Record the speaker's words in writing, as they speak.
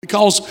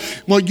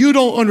because, well, you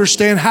don't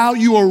understand how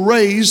you are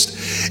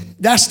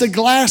raised. That's the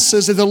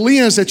glasses and the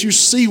lens that you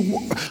see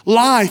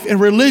life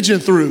and religion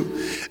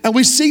through. And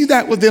we see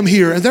that with them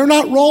here. And they're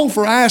not wrong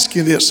for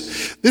asking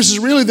this. This is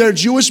really their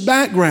Jewish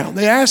background.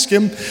 They ask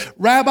him,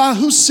 Rabbi,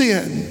 who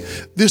sinned,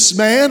 this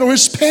man or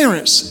his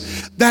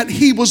parents, that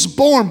he was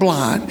born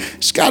blind?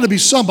 It's got to be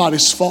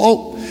somebody's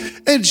fault.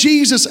 And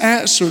Jesus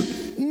answered,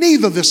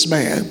 neither this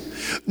man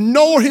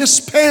nor his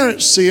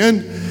parents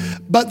sinned,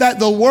 but that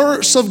the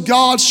works of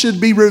God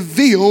should be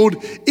revealed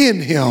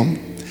in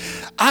him.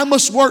 I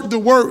must work the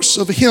works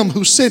of him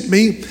who sent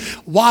me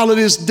while it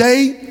is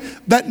day,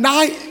 that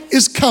night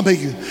is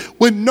coming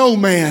when no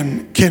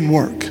man can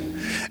work.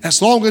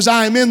 As long as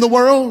I am in the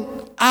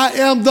world, I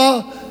am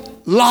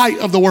the light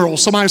of the world.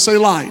 Somebody say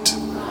light.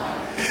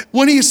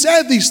 When he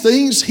said these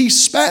things, he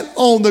spat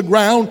on the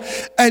ground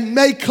and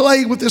made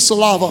clay with his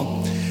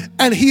saliva.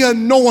 And he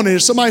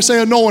anointed, somebody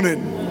say anointed,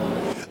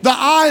 the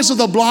eyes of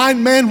the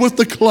blind man with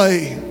the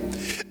clay.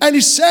 And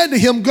he said to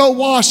him, go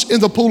wash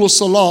in the pool of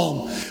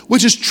Siloam,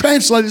 which is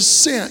translated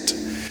sent.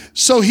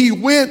 So he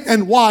went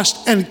and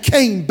washed and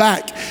came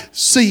back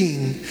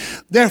seeing.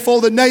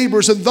 Therefore the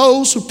neighbors and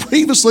those who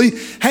previously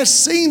had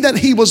seen that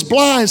he was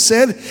blind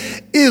said,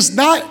 is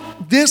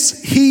not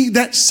this he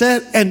that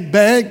sat and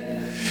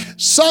begged?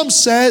 Some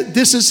said,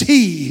 this is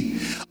he.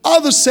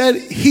 Others said,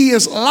 he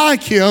is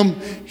like him.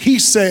 He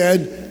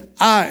said,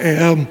 I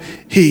am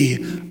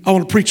he. I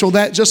want to preach on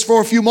that just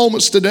for a few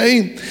moments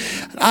today.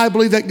 I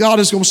believe that God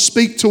is going to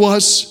speak to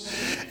us.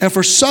 And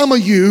for some of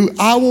you,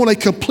 I want a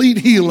complete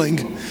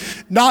healing.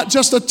 Not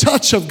just a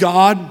touch of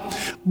God,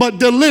 but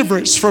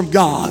deliverance from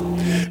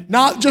God.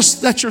 Not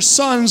just that your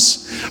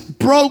son's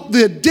broke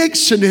the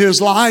addiction to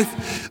his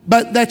life,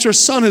 but that your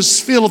son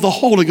is filled with the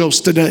Holy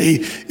Ghost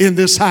today in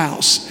this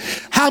house.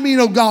 How many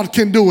know God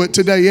can do it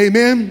today?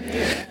 Amen?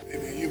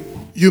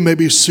 You may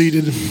be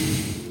seated.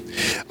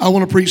 I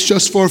want to preach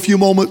just for a few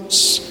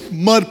moments.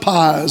 Mud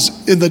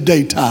pies in the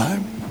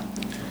daytime.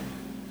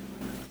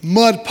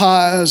 Mud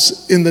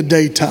pies in the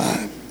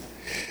daytime.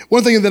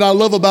 One thing that I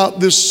love about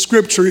this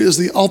scripture is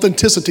the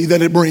authenticity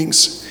that it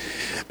brings,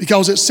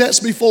 because it sets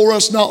before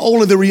us not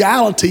only the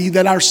reality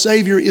that our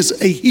Savior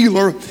is a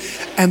healer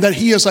and that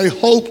he is a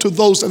hope to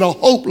those that are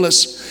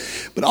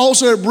hopeless, but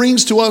also it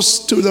brings to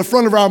us to the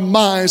front of our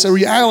minds a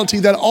reality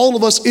that all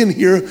of us in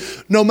here,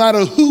 no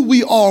matter who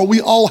we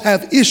all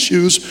have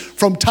issues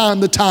from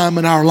time to time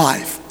in our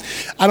life.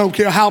 I don't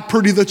care how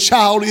pretty the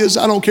child is.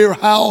 I don't care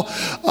how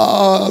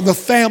the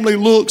family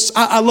looks.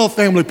 I love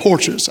family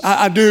portraits.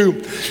 I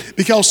do.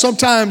 Because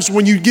sometimes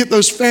when you get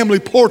those family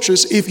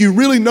portraits, if you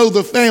really know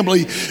the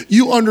family,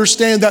 you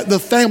understand that the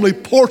family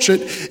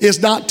portrait is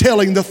not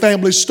telling the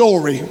family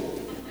story.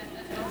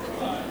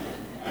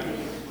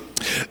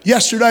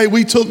 Yesterday,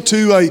 we took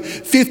to a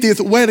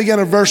 50th wedding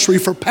anniversary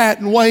for Pat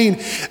and Wayne,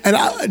 and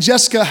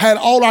Jessica had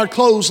all our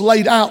clothes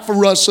laid out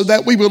for us so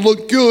that we would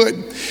look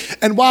good.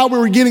 And while we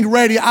were getting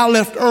ready, I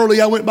left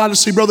early. I went by to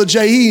see Brother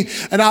J.E.,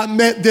 and I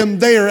met them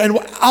there. And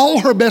all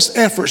her best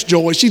efforts,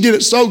 Joy, she did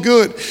it so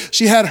good.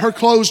 She had her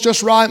clothes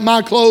just right,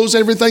 my clothes,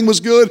 everything was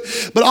good.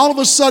 But all of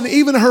a sudden,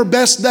 even her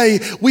best day,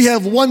 we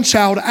have one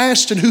child,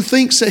 Ashton, who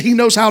thinks that he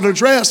knows how to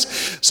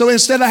dress. So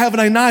instead of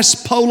having a nice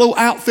polo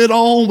outfit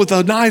on with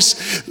a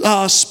nice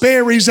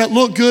Sperry's that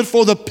look good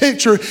for the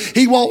picture,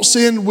 he walks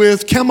in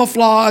with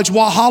camouflage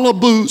Walhalla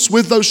boots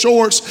with those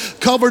shorts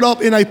covered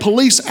up in a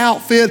police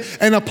outfit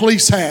and a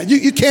police hat.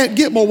 You can't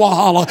get more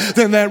Walhalla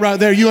than that right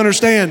there. You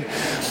understand?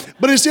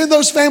 But it's in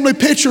those family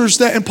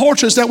pictures and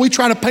portraits that we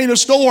try to paint a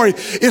story.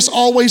 It's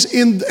always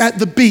at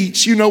the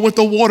beach, with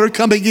the water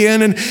coming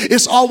in, and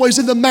it's always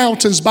in the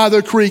mountains by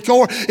the creek,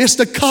 or it's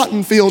the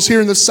cotton fields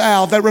here in the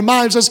South that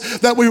reminds us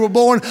that we were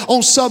born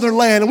on Southern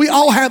land. And we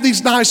all have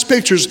these nice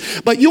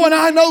pictures. But you and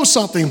I know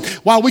something.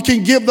 While we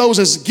can give those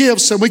as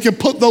gifts and we can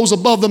put those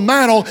above the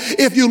mantle,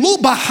 if you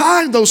look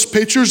behind those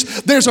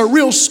pictures, there's a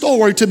real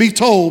story to be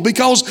told,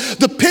 because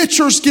the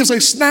pictures gives a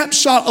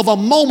snapshot of a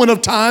moment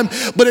of time,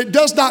 but it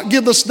does not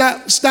give the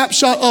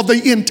snapshot of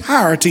the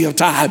entirety of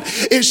time.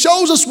 It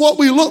shows us what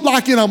we look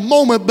like in a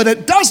moment, but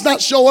it does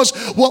not show us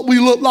what we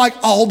look like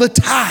all the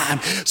time.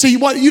 See,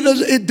 what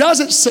it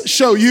doesn't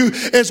show you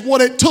is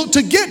what it took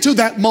to get to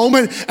that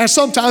moment, and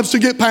sometimes to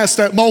get past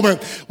that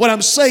moment. What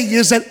I'm saying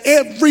is that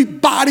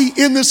everybody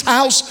in this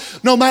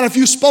house, no matter if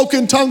you spoke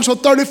in tongues for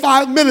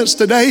 35 minutes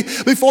today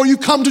before you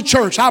come to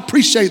church, I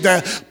appreciate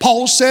that.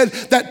 Paul said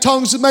that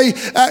tongues may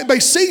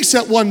cease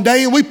at one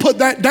day, and we put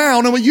that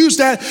down, and we use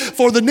that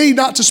for the need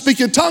not to speak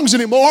in tongues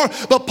anymore.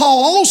 But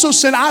Paul also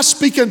said, I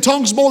speak in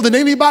tongues more than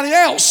anybody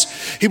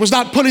else. He was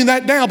not putting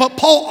that down. But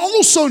Paul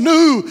also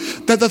knew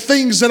that the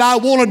things that I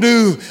want to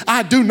do,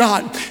 I do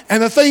not.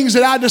 And the things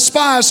that I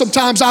despise,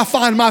 sometimes I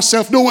find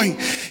myself doing.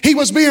 He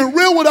was being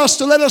real with us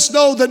to let us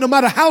know that no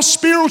matter how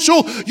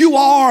spiritual you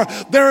are,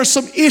 there are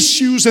some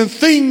issues and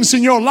things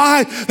in your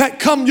life that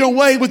come your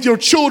way with your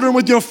children,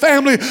 with your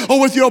family,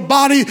 or with your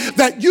body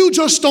that you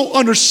just don't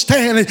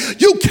understand.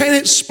 And you can't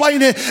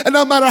explain it. And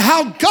no matter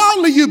how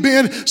godly you've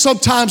been,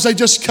 sometimes they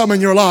just come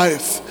in your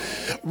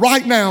life.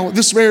 right now,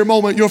 this very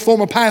moment, your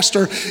former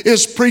pastor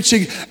is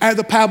preaching at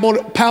the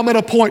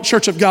Palmetto Point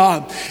Church of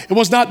God. It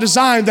was not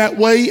designed that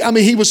way. I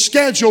mean, he was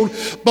scheduled,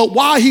 but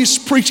while he's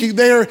preaching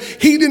there,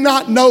 he did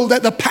not know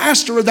that the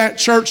pastor of that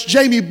church,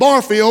 Jamie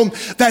Barfield,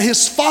 that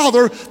his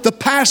father, the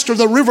pastor of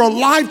the River of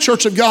Life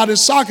Church of God in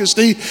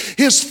Socastee,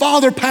 his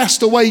father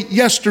passed away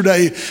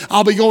yesterday.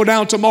 I'll be going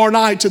down tomorrow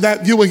night to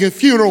that viewing and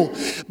funeral.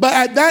 But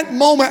at that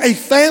moment, a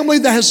family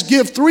that has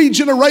given 3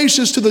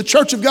 generations to the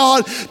Church of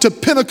God, to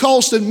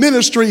Pentecost and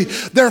ministry,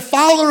 their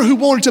father who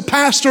wanted to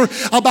pastor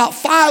about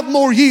 5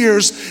 more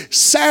years,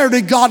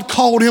 Saturday God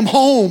called him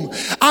home.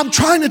 I'm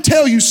trying to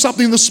tell you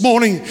something this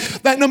morning,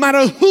 that no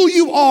matter who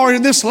you are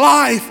in this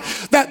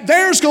life, that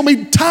there's going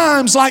to be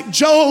times like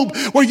Job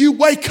where you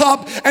wake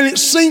up and it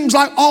seems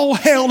like all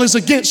hell is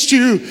against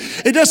you.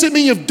 It doesn't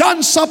mean you've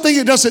done something.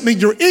 It doesn't mean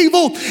you're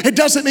evil. It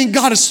doesn't mean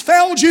God has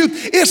failed you.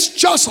 It's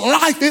just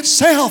life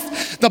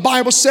itself. The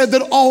Bible said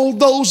that all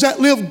those that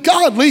live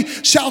godly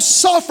shall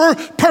suffer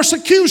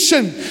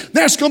persecution.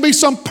 There's going to be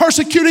some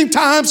persecuting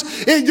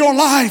times in your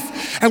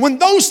life. And when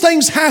those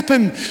things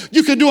happen,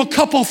 you can do a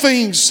couple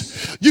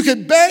things. You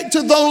can beg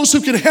to those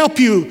who can help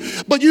you,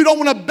 but you don't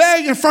want to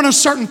beg in front of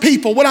certain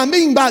people. What I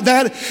mean by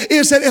that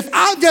is that if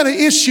I've got an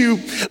issue,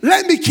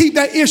 let me keep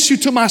that issue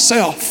to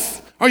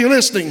myself. Are you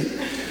listening?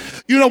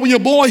 You know, when your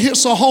boy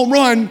hits a home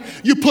run,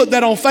 you put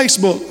that on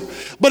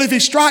Facebook. But if he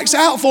strikes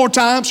out 4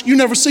 times, you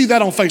never see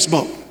that on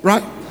Facebook,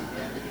 right?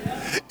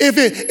 If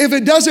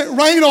it doesn't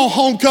rain on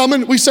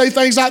homecoming, we say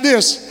things like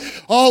this.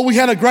 Oh, we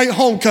had a great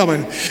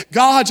homecoming.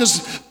 God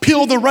just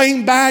peeled the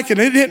rain back and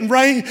it didn't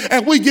rain,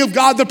 and we give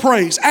God the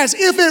praise. As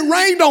if it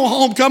rained on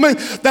homecoming,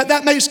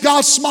 that makes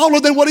God smaller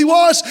than what he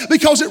was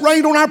because it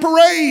rained on our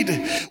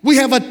parade. We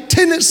have a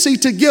tendency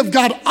to give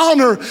God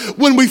honor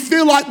when we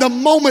feel like the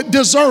moment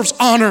deserves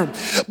honor.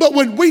 But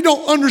when we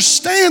don't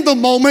understand the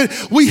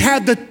moment, we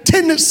have the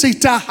tendency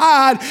to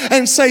hide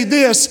and say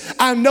this: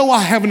 I know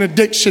I have an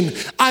addiction.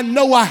 I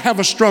know I have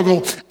a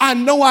struggle. I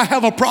know I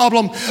have a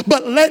problem,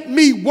 but let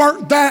me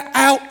work that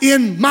out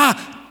in my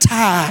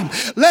time.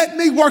 Let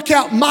me work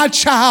out my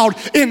child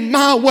in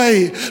my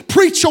way.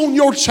 Preach on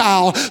your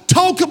child.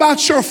 Talk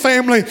about your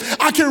family.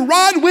 I can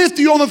ride with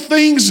you on the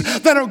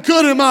things that are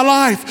good in my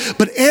life.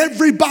 But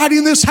everybody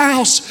in this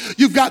house,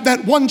 you've got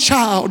that one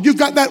child. You've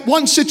got that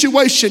one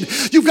situation.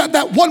 You've got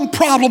that one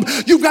problem.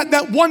 You've got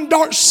that one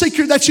dark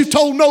secret that you've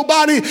told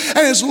nobody. And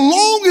as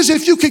long as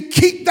if you could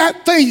keep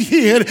that thing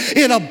hid,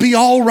 it'll be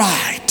all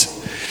right.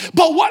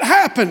 But what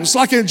happens,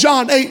 like in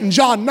John 8 and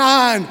John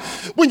 9,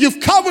 when you've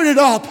covered it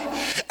up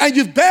and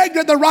you've begged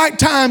at the right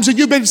times and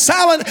you've been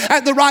silent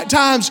at the right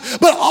times,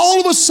 but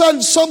all of a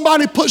sudden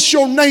somebody puts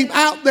your name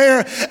out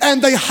there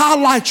and they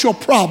highlight your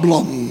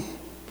problem,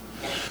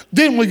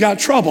 then we got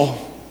trouble.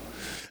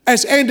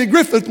 As Andy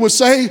Griffith would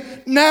say,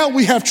 now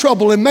we have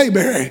trouble in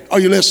Mayberry. Are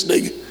you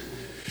listening?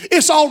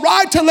 It's all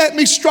right to let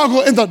me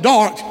struggle in the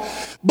dark,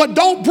 but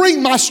don't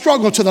bring my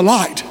struggle to the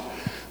light.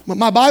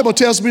 My Bible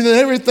tells me that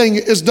everything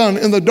is done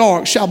in the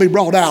dark shall be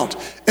brought out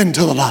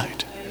into the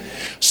light.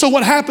 So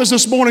what happens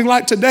this morning,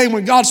 like today,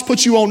 when God's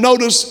put you on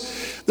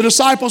notice, the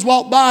disciples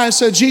walked by and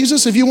said,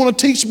 Jesus, if you want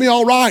to teach me,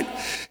 all right.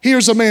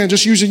 Here's a man,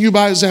 just using you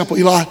by example,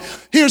 Eli.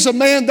 Here's a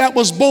man that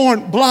was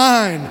born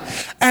blind,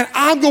 and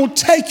I'm going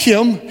to take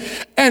him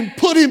and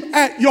put him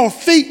at your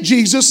feet,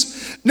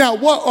 Jesus. Now,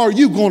 what are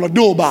you going to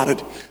do about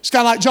it? It's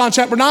kind of like John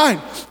chapter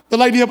 9. The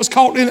lady that was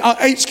caught in,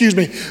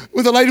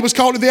 when the lady was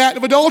caught in the act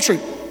of adultery.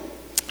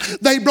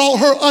 They brought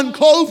her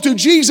unclothed to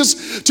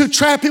Jesus to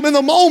trap him in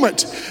the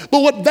moment.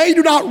 But what they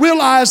do not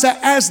realize, that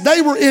as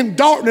they were in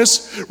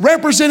darkness,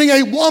 representing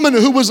a woman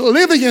who was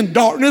living in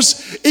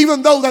darkness,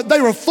 even though that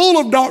they were full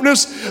of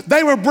darkness,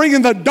 they were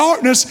bringing the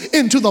darkness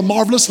into the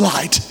marvelous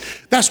light.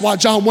 That's why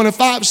John 1 and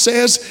 5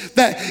 says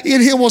that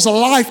in him was a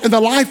life, and the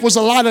life was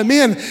the light of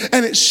men,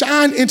 and it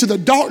shined into the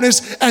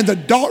darkness, and the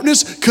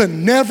darkness could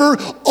never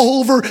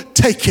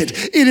overtake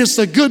it. It is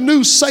the good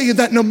news saying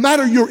that no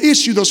matter your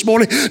issue this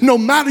morning, no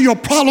matter your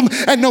problem,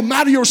 and no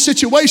matter your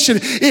situation,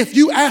 if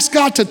you ask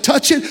God to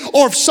touch it,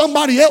 or if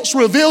somebody else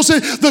reveals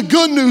it, the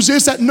good news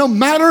is that no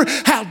matter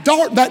how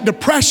dark that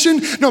depression,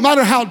 no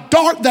matter how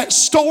dark that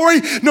story,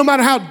 no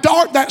matter how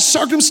dark that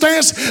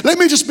circumstance, let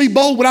me just be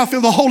bold when I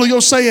feel the Holy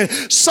Ghost saying,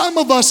 some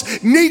of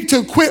us need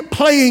to quit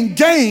playing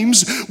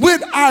games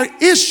with our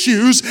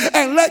issues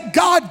and let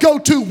God go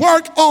to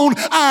work on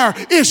our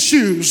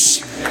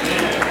issues.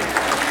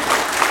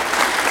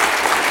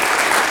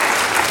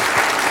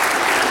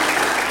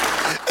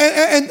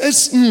 And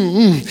it's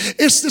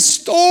the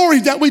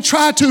story that we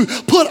try to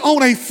put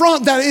on a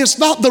front that is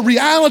not the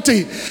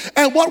reality.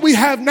 And what we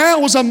have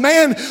now is a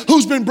man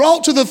who's been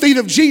brought to the feet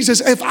of Jesus.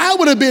 If I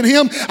would have been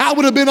him, I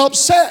would have been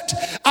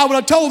upset. I would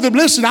have told him,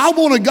 listen, I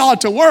wanted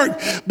God to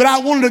work, but I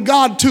wanted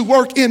God to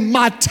work in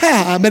my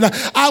time, and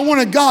I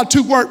wanted God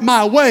to work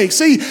my way.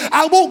 See,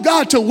 I want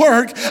God to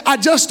work. I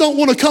just don't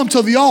want to come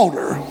to the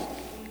altar.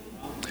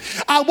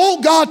 I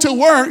want God to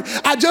work.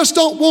 I just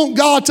don't want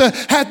God to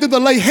have them to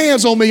lay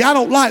hands on me. I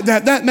don't like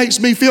that. That makes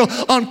me feel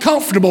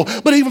uncomfortable.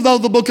 But even though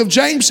the book of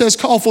James says,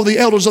 call for the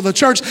elders of the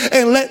church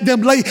and let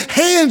them lay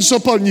hands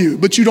upon you.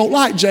 But you don't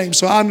like James,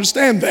 so I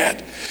understand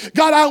that.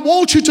 God, I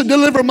want you to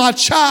deliver my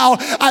child.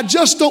 I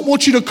just don't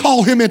want you to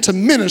call him into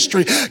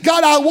ministry.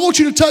 God, I want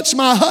you to touch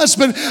my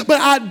husband, but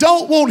I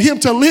don't want him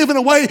to live in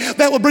a way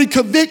that will bring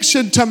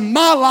conviction to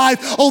my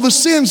life on the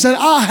sins that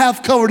I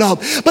have covered up.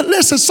 But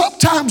listen,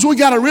 sometimes we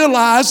got to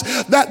realize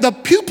that the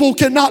pupil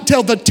cannot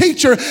tell the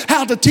teacher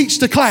how to teach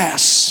the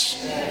class.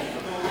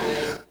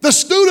 The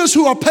students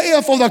who are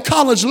paying for the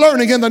college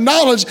learning and the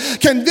knowledge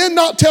can then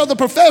not tell the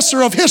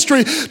professor of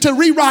history to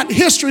rewrite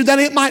history that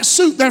it might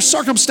suit their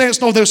circumstance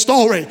or their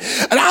story.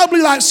 And I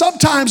believe like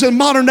sometimes in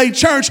modern day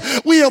church,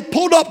 we have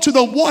pulled up to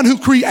the one who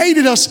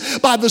created us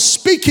by the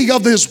speaking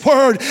of his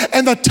word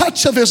and the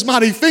touch of his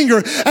mighty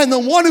finger. And the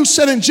one who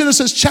said in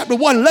Genesis chapter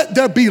 1, let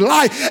there be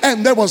light,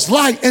 and there was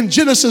light. In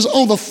Genesis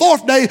on the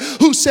fourth day,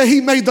 who said he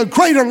made the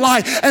greater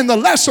light and the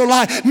lesser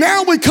light.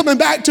 Now we're coming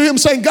back to him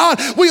saying, God,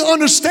 we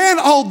understand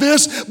all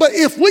this, but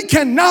if we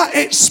cannot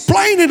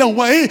explain it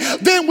away,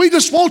 then we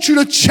just want you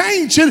to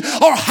change it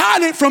or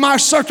hide it from our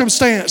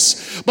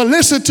circumstance. But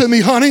listen to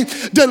me, honey.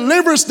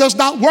 Deliverance does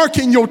not work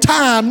in your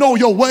time nor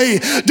your way.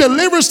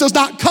 Deliverance does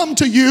not come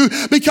to you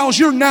because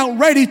you're now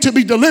ready to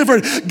be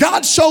delivered.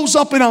 God shows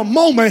up in a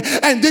moment,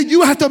 and then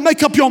you have to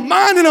make up your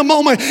mind in a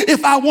moment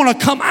if I want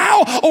to come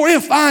out or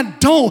if I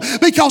don't.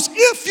 Because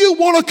if you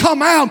want to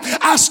come out,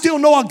 I still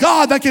know a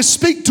God that can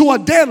speak to a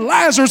dead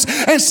Lazarus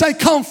and say,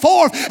 come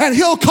forth, and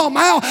he'll come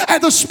out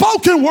at the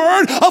spoken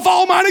word of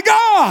Almighty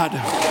God.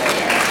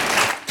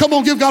 Come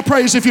on, give God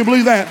praise if you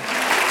believe that.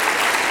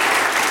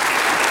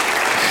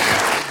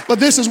 But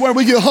this is where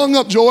we get hung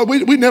up, Joy.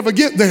 We never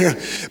get there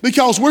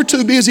because we're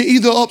too busy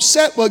either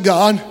upset with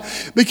God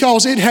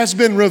because it has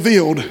been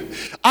revealed.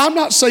 I'm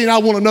not saying I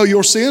want to know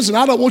your sins and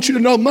I don't want you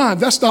to know mine.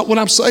 That's not what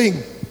I'm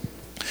saying.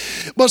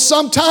 But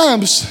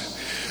sometimes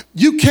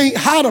you can't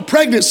hide a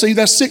pregnancy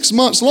that's 6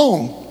 months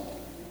long.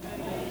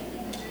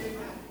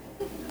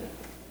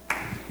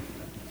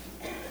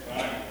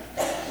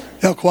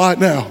 Y'all quiet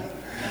now.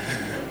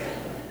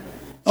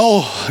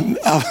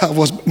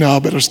 I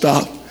better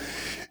stop.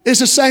 It's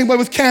the same way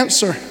with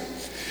cancer.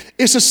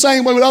 It's the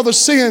same way with other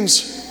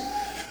sins.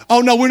 Oh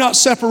no, we're not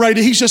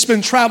separated. He's just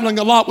been traveling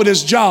a lot with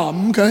his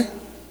job. Okay.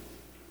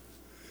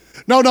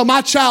 No,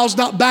 my child's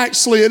not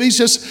backslid. He's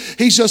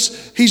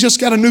just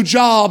got a new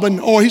job,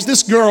 or he's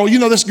this girl. You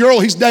know, this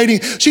girl he's dating.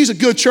 She's a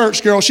good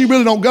church girl. She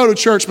really don't go to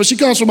church, but she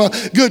comes from a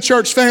good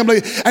church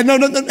family. And no,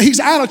 he's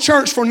out of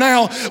church for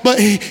now, but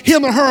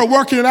him and her are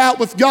working it out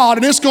with God,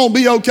 and it's going to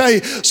be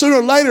okay. Sooner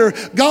or later,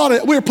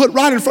 we're put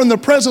right in front of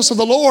the presence of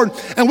the Lord,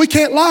 and we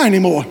can't lie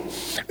anymore.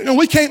 And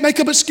we can't make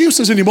up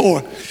excuses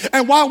anymore.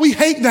 And while we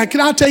hate that, can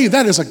I tell you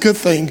that is a good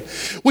thing?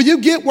 When you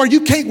get where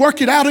you can't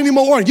work it out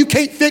anymore and you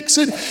can't fix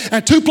it,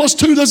 and 2 +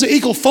 2 doesn't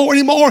equal 4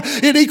 anymore,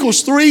 it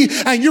equals 3,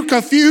 and you're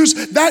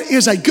confused, that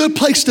is a good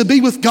place to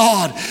be with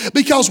God.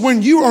 Because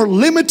when you are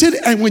limited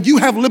and when you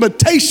have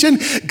limitation,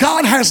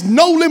 God has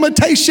no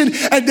limitation,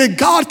 and then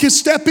God can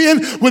step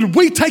in when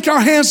we take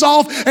our hands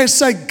off and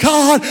say,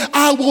 God,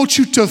 I want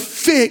you to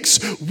fix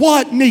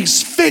what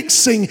needs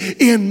fixing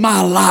in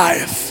my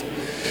life.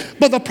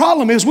 But the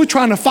problem is we're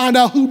trying to find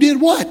out who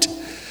did what.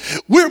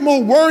 We're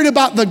more worried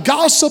about the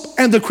gossip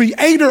and the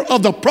creator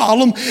of the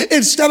problem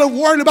instead of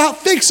worrying about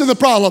fixing the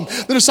problem.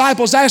 The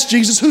disciples asked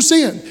Jesus, who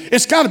sinned?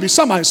 It's got to be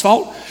somebody's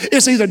fault.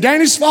 It's either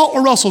Danny's fault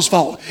or Russell's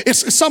fault.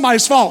 It's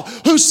somebody's fault.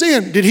 Who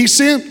sinned? Did he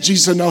sin?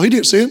 Jesus said, no, he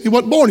didn't sin. He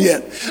wasn't born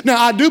yet. Now,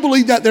 I do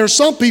believe that there are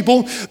some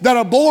people that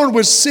are born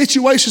with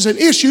situations and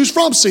issues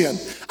from sin.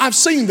 I've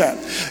seen that.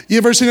 You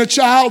ever seen a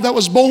child that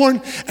was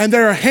born and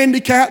they're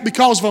handicapped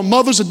because of a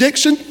mother's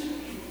addiction?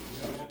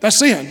 That's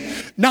sin.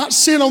 Not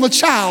sin on the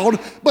child,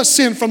 but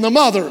sin from the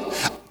mother.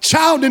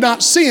 Child did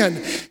not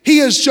sin. He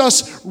is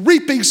just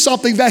reaping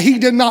something that he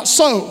did not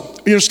sow.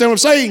 You understand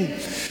what I'm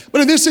saying?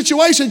 But in this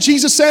situation,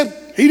 Jesus said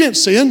he didn't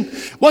sin.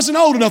 Wasn't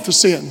old enough to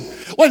sin.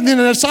 Well, then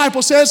the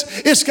disciple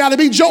says, it's got to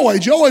be Joy.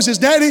 Joy is his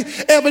daddy.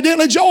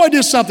 Evidently, Joy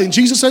did something.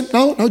 Jesus said,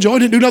 no, Joy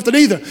didn't do nothing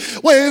either.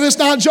 Well, if it's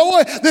not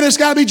Joy, then it's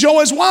got to be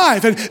Joy's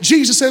wife. And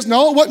Jesus says,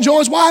 no, it wasn't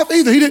Joy's wife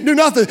either. He didn't do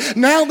nothing.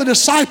 Now the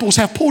disciples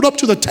have pulled up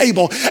to the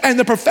table, and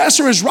the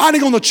professor is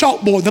writing on the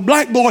chalkboard, the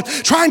blackboard,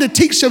 trying to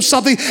teach them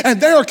something, and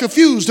they are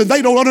confused and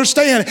they don't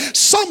understand.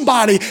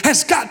 Somebody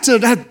has got to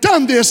have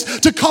done this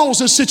to cause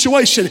this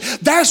situation.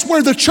 That's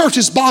where the church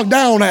is bogged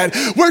down at.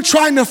 We're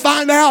trying to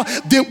find out,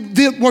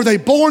 were they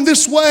born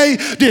this way?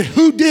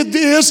 Who did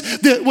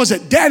this? Was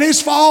it daddy's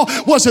fault?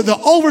 Was it the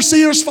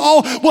overseer's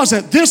fault? Was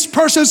it this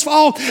person's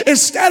fault?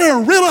 Instead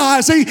of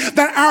realizing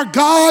that our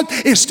God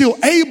is still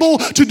able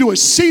to do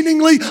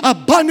exceedingly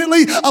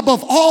abundantly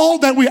above all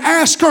that we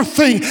ask or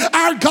think.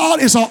 Our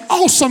God is an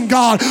awesome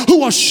God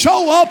who will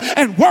show up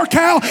and work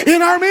out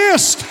in our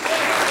midst.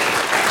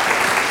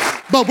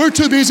 But we're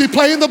too busy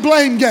playing the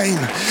blame game.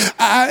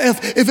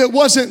 If it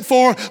wasn't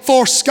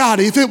for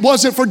Scotty, if it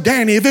wasn't for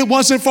Danny, if it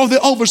wasn't for the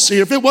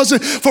overseer, if it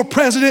wasn't for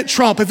President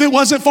Trump, if it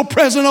wasn't for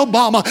President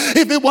Obama,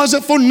 if it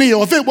wasn't for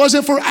Neil, if it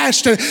wasn't for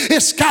Ashton,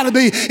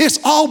 it's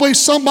always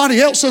somebody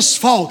else's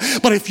fault.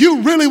 But if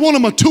you really want to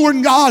mature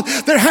in God,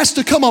 there has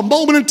to come a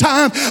moment in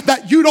time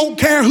that you don't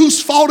care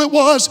whose fault it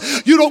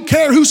was. You don't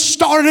care who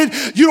started.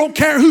 You don't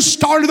care who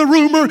started the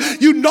rumor.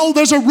 You know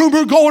there's a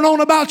rumor going on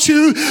about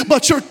you,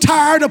 but you're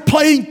tired of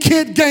playing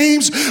kid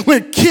games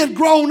with kid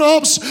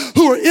grown-ups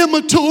who are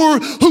immature,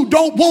 who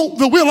don't want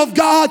the will of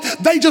God.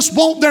 They just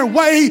want their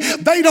way.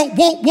 They don't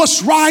want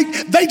what's right.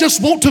 They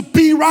just want to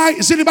be right.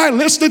 Is anybody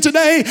listening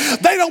today?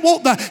 They don't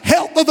want the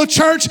health of the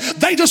church.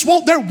 They just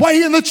want their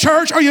way in the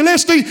church. Are you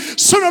listening?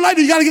 Sooner or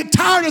later, you got to get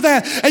tired of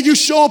that. And you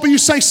show up and you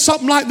say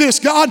something like this: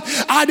 God,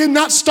 I did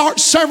not start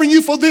serving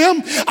you for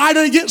them. I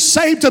didn't get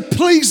saved to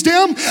please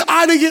them.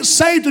 I didn't get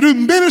saved to do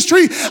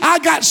ministry. I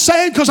got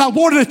saved because I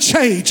wanted to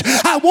change.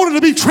 I wanted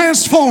to be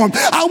transformed.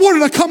 I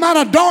wanted to come out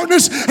of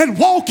darkness and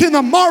walk in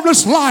the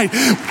marvelous light.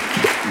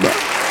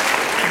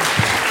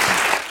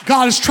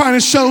 God is trying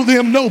to show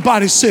them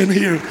nobody's sin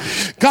here.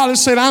 God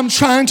has said, I'm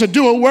trying to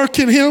do a work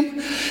in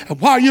him. And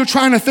while you're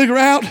trying to figure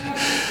out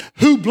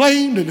who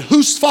blamed and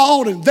whose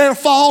fault and their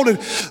fault, and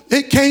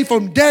it came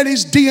from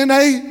daddy's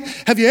DNA.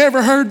 Have you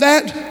ever heard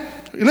that?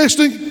 Are you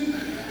listening?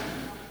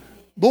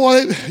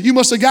 Boy, you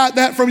must have got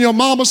that from your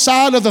mama's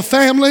side of the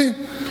family.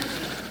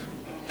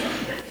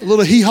 A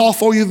little hee-haw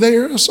for you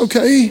there. That's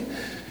okay.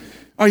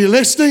 Are you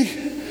listening?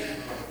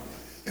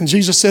 And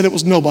Jesus said it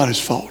was nobody's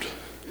fault.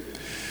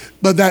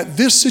 But that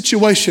this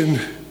situation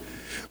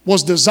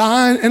was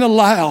designed and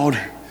allowed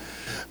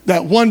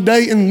that one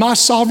day in my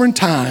sovereign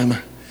time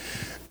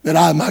that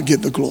I might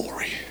get the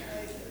glory.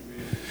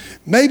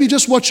 Maybe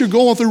just what you're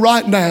going through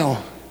right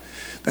now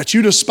that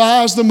you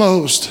despise the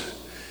most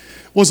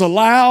was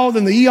allowed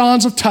in the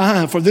eons of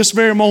time for this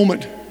very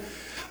moment,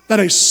 that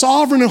a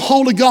sovereign and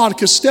holy God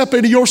could step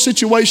into your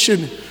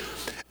situation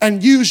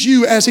and use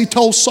you as he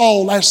told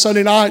Saul last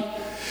Sunday night.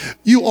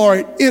 You are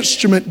an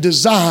instrument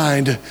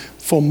designed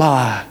for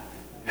my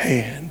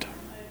hand.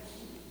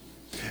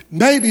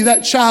 Maybe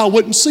that child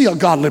wouldn't see a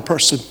godly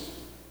person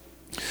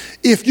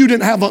if you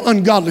didn't have an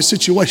ungodly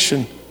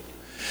situation.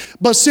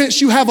 But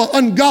since you have an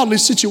ungodly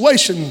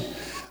situation,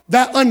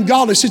 that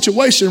ungodly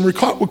situation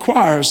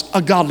requires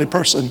a godly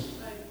person.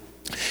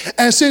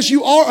 And since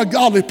you are a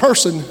godly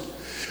person,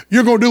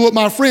 you're going to do what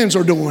my friends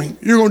are doing.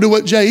 You're going to do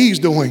what J.E.'s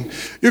doing.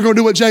 You're going to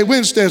do what Jay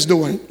Winstead's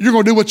doing. You're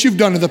going to do what you've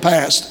done in the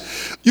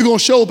past. You're going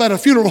to show up at a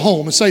funeral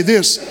home and say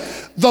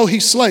this: though he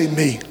slay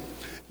me,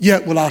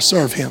 yet will I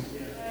serve him.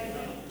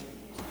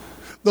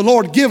 The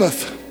Lord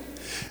giveth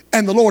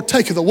and the Lord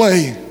taketh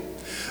away.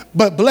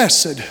 But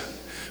blessed,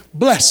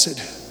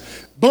 blessed,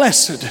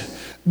 blessed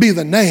be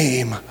the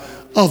name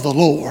of the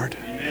Lord.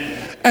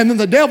 And then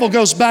the devil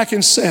goes back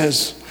and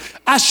says,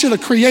 I should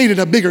have created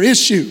a bigger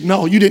issue.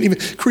 No, you didn't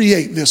even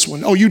create this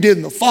one. Oh, you did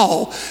in the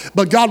fall,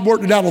 but God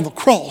worked it out on the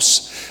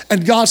cross.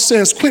 And God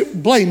says,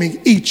 quit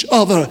blaming each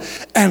other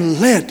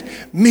and let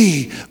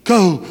me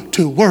go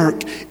to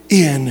work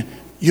in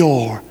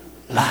your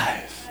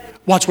life.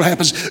 Watch what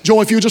happens.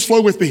 Joy, if you just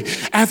flow with me.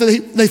 After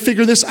they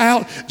figure this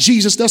out,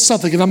 Jesus does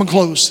something, and I'm going to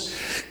close.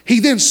 He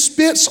then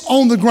spits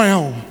on the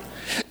ground.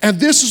 And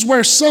this is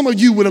where some of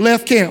you would have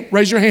left camp.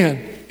 Raise your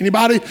hand.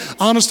 Anybody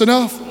honest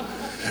enough?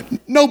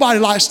 Nobody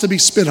likes to be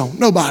spit on.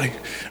 Nobody.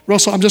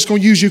 Russell, I'm just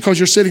going to use you because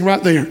you're sitting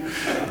right there.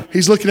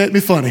 He's looking at me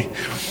funny.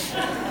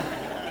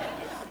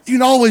 You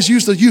can always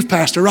use the youth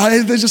pastor,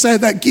 right? They just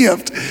had that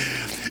gift.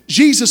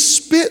 Jesus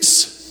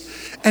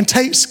spits and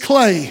takes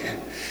clay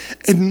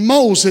and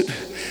molds it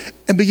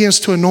and begins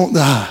to anoint the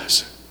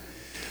eyes.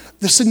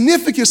 The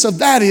significance of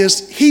that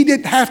is he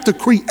didn't have to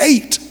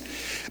create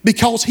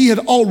because he had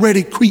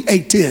already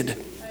created.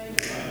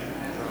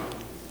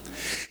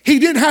 He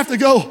didn't have to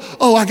go,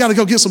 oh, I got to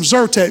go get some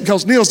Zyrtec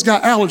because Neil's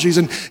got allergies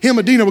and him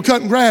and Dina were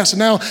cutting grass and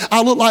now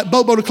I look like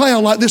Bobo the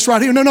Clown like this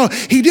right here. No,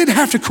 he didn't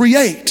have to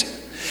create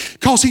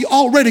because he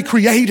already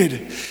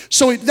created.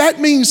 So that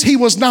means he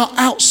was not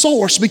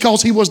outsourced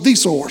because he was the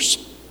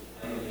source.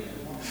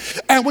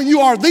 And when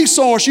you are the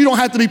source, you don't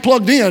have to be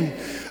plugged in.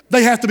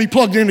 They have to be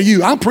plugged into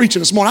you. I'm preaching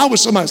this morning. I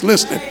wish somebody's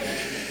listening.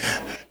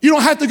 You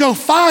don't have to go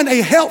find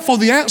a help for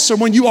the answer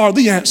when you are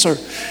the answer.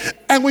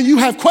 And when you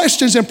have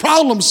questions and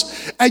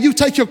problems and you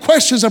take your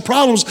questions and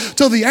problems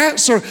to the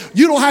answer,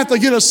 you don't have to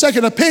get a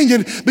second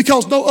opinion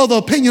because no other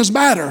opinions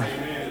matter.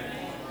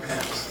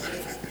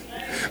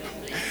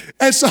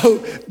 And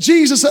so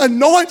Jesus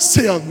anoints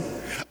him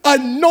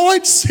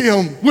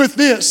with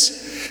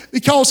this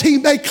because he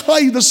made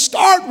clay to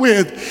start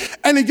with.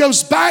 And he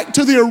goes back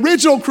to the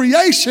original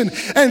creation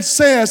and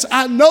says,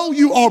 I know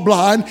you are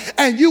blind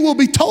and you will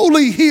be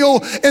totally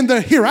healed in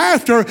the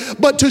hereafter,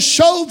 but to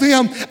show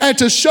them and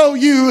to show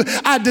you,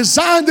 I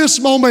designed this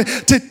moment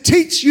to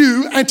teach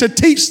you and to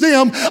teach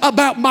them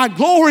about my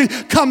glory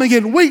coming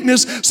in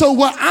weakness. So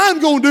what I'm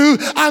going to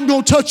do, I'm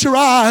going to touch your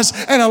eyes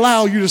and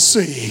allow you to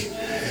see.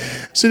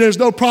 See, there's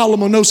no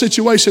problem or no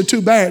situation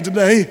too bad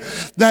today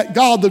that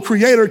God, the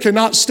Creator,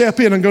 cannot step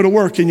in and go to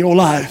work in your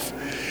life.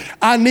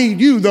 I need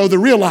you, though, to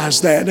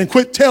realize that and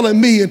quit telling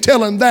me and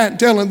telling that and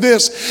telling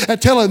this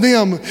and telling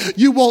them.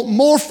 You want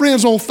more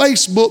friends on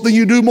Facebook than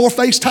you do more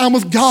FaceTime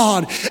with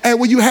God. And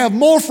when you have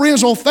more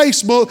friends on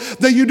Facebook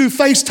than you do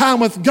FaceTime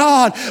with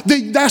God,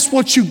 then that's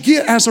what you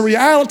get as a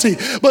reality.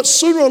 But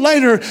sooner or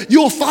later,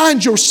 you'll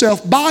find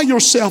yourself by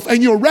yourself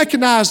and you'll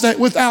recognize that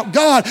without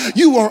God,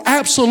 you are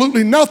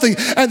absolutely nothing.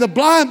 And the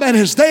blind man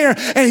is there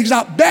and he's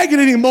not begging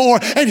anymore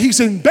and he's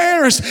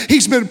embarrassed.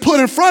 He's been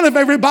put in front of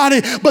everybody.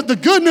 But the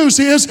good news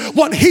is,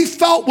 what he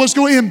thought was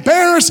going to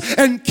embarrass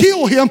and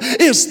kill him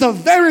is the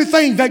very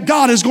thing that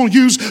God is going to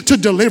use to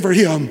deliver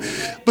him.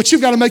 But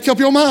you've got to make up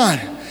your mind.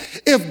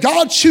 If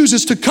God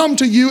chooses to come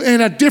to you in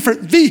a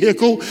different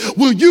vehicle,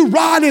 will you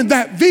ride in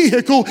that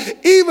vehicle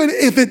even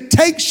if it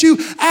takes you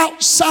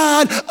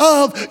outside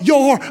of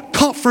your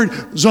comfort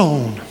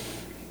zone?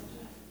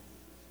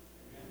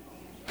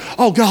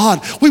 Oh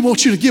God, we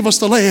want you to give us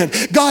the land.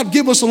 God,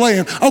 give us the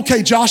land.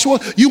 Okay, Joshua,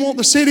 you want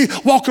the city?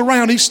 Walk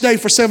around each day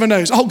for 7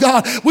 days. Oh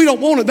God, we don't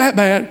want it that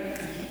bad.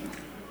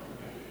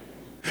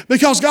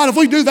 Because God, if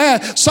we do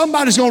that,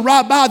 somebody's going to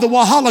ride by the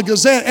Walhalla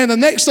Gazette, and the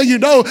next thing you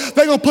know,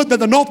 they're going to put that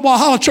the North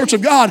Walhalla Church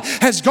of God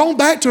has gone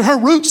back to her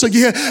roots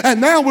again,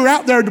 and now we're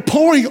out there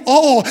pouring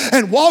oil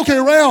and walking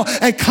around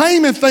and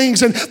claiming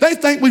things, and they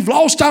think we've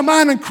lost our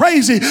mind and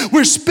crazy.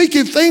 We're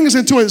speaking things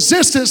into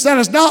existence that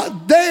is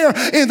not there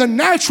in the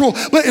natural,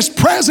 but is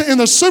present in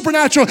the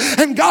supernatural.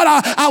 And God,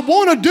 I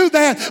want to do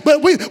that,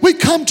 but we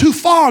come too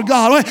far,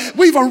 God.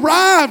 We've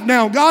arrived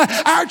now, God.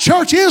 Our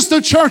church is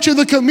the church in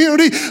the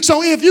community,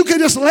 so if you could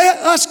just let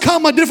us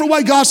come a different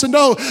way. God said,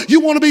 no, you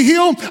want to be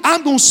healed?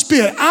 I'm going to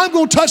spit. I'm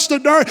going to touch the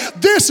dirt.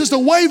 This is the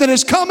way that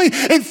is coming.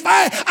 In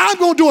fact, I'm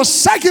going to do a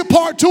second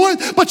part to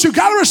it, but you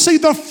got to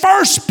receive the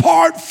first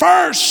part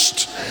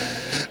first.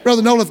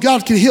 Brother Nolan, if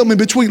God can heal me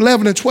between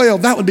 11 and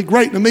 12, that would be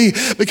great to me,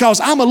 because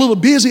I'm a little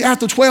busy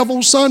after 12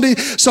 on Sunday.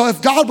 So if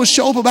God would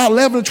show up about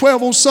 11 and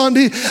 12 on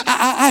Sunday,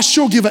 I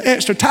sure give an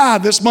extra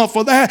tithe this month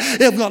for that.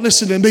 If not,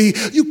 listen to me,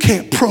 you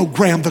can't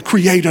program the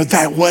Creator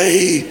that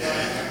way.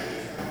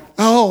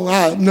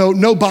 Oh, no,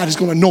 nobody's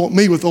going to anoint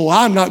me with oil.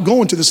 I'm not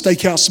going to the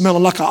steakhouse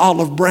smelling like an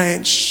olive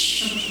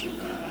branch.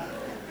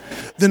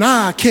 Then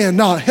I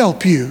cannot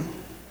help you.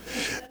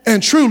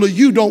 And truly,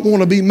 you don't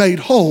want to be made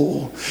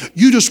whole.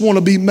 You just want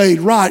to be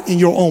made right in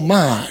your own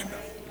mind.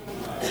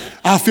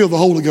 I feel the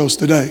Holy Ghost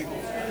today.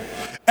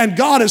 And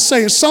God is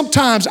saying,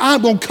 sometimes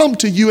I'm going to come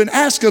to you and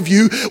ask of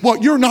you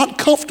what you're not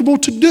comfortable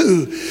to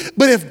do.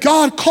 But if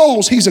God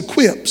calls, He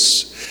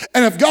equips.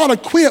 And if God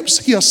equips,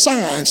 He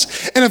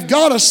assigns. And if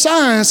God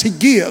assigns, He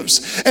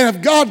gives. And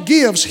if God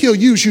gives, He'll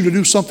use you to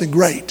do something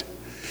great.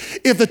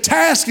 If the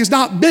task is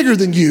not bigger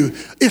than you,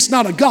 it's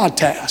not a God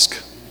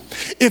task.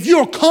 If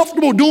you're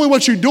comfortable doing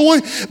what you're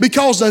doing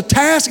because the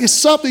task is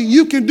something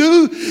you can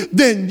do,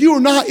 then you're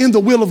not in the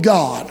will of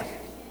God.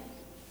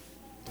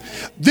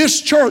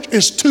 This church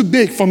is too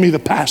big for me to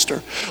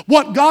pastor.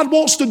 What God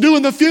wants to do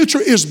in the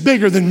future is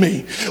bigger than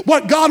me.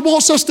 What God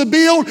wants us to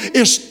build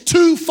is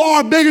too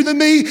far bigger than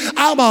me.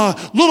 I'm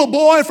a little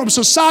boy from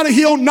Society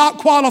Hill, not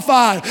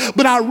qualified,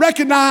 but I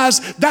recognize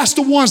that's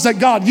the ones that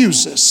God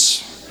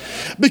uses.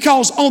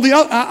 Because on the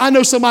other, I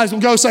know somebody's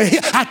going to go say,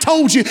 I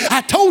told you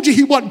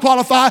he wasn't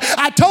qualified.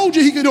 I told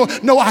you he could do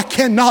it. No, I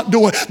cannot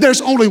do it. There's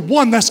only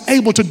one that's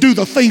able to do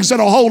the things that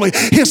are holy.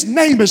 His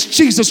name is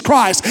Jesus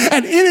Christ.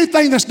 And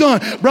anything that's done,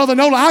 Brother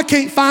Nola, I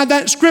can't find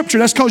that in Scripture.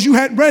 That's because you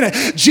hadn't read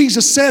it.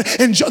 Jesus said,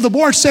 and the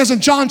Word says in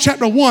John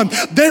chapter 1,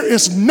 there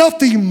is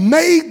nothing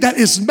made that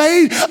is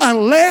made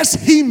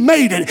unless He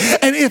made it.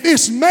 And if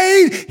it's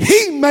made,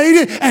 He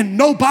made it and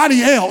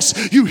nobody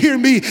else. You hear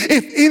me?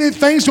 If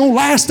anything's going to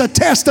last the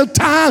test of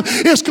time,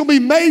 it's going to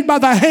be made by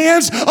the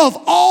hands of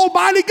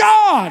Almighty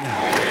God.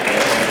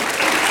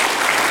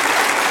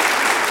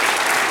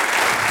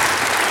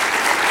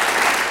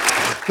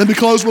 Let me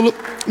close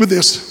with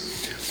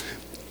this.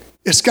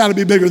 It's got to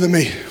be bigger than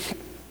me.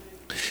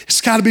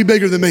 It's got to be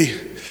bigger than me.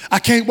 I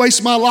can't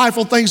waste my life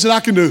on things that I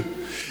can do.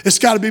 It's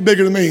got to be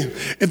bigger than me.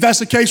 If that's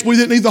the case, we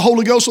didn't need the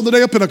Holy Ghost on the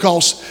day of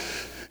Pentecost.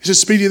 He said,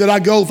 speedy that I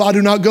go. If I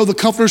do not go, the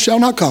Comforter shall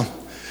not come.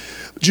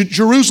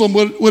 Jerusalem,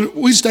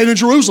 we stayed in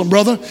Jerusalem,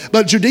 brother.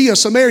 But Judea,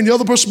 Samaria, and the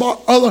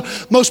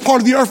othermost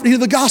part of the earth needed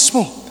the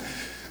gospel.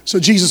 So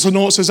Jesus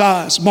anoints his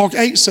eyes. Mark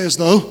 8 says,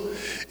 though,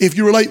 if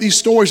you relate these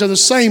stories as the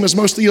same as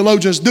most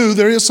theologians do,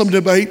 there is some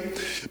debate,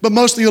 but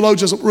most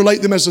theologians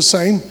relate them as the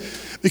same,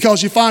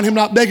 because you find him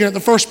not begging at the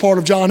first part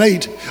of John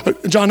 9,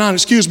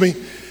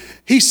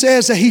 He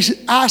says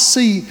that I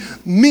see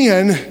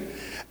men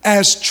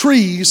as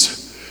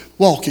trees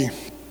walking.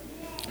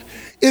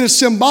 It is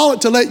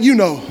symbolic to let you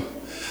know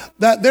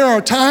that there are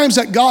times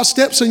that God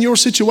steps in your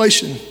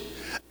situation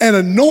and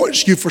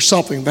anoints you for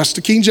something. That's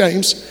the King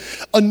James.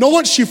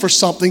 Anoints you for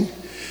something,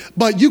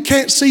 but you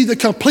can't see the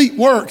complete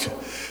work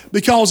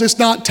because it's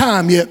not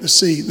time yet to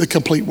see the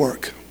complete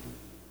work.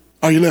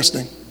 Are you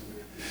listening?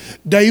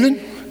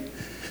 David,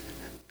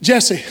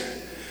 Jesse,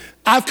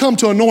 I've come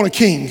to anoint a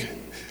king,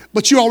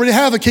 but you already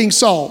have a King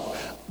Saul.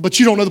 but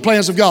you don't know the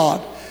plans of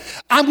God.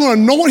 I'm going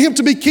to anoint him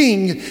to be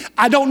king.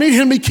 I don't need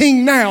him to be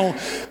king now,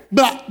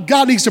 but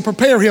God needs to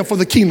prepare him for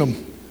the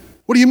kingdom.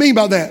 What do you mean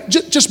by that?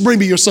 Just bring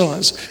me your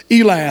sons,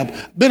 Eliab,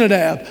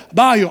 Benadab,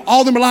 Abiel,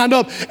 all of them are lined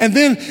up. And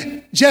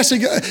then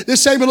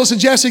Samuel looks at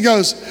Jesse and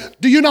goes,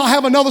 do you not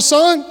have another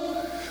son?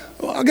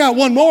 Well, I got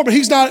one more, but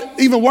he's not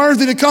even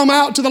worthy to come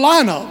out to the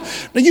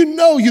lineup. Now, you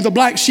know you're the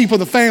black sheep of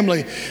the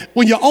family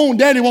when your own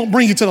daddy won't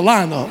bring you to the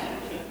lineup,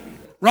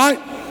 right?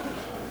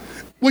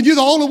 When you're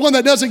the only one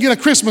that doesn't get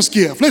a Christmas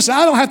gift. Listen,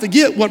 I don't have to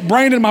get what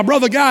Brandon and my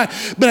brother got,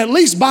 but at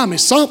least buy me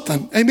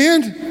something.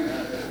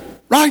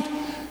 Amen? Right?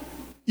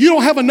 You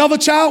don't have another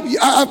child?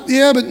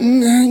 Yeah, but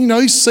you know,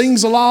 he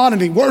sings a lot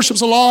and he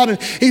worships a lot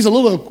and he's a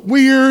little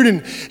weird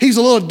and he's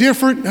a little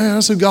different.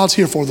 That's who God's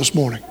here for this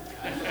morning.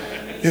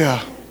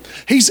 Yeah.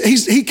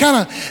 He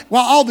kind of,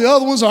 while all the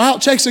other ones are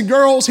out chasing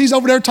girls, he's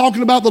over there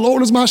talking about the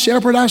Lord is my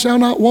shepherd, I shall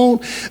not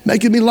want,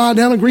 making me lie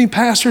down in green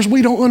pastures.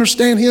 We don't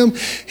understand him.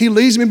 He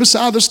leads me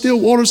beside the still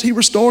waters. He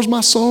restores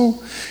my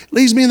soul.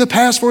 Leads me in the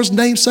paths for his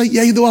name's sake.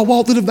 Yea, though I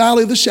walk through the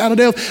valley of the shadow of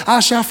death,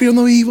 I shall fear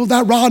no evil.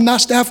 Thy rod and thy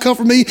staff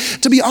comfort me.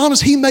 To be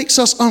honest, he makes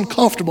us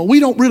uncomfortable. We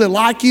don't really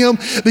like him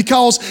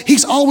because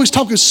he's always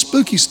talking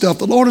spooky stuff.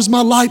 The Lord is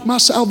my light, my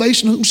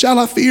salvation. Whom shall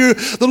I fear?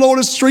 The Lord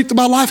is the strength of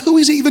my life. Who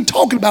is he even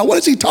talking about? What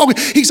is he talking?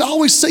 He's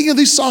always singing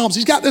these psalms.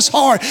 He's got this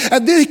heart.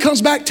 And then he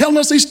comes back telling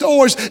us these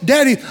stories.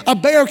 Daddy, a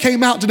bear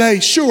came out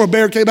today. Sure, a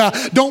bear came out.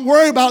 Don't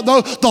worry about it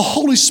though. The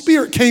Holy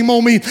Spirit came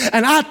on me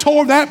and I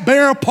tore that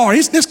bear apart.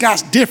 This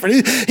guy's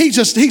different. He's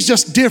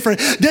just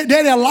different.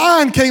 Daddy, a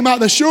lion came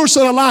out. The sure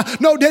son of a lion.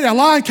 No, Daddy, a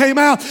lion came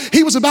out.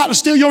 He was about to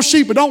steal your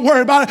sheep, but don't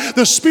worry about it.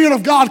 The Spirit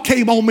of God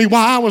came on me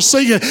while I was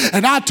singing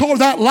and I tore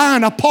that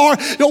lion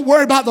apart. Don't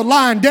worry about the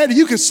lion. Daddy,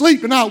 you can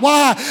sleep tonight.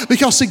 Why?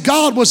 Because see,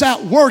 God was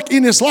at work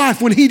in his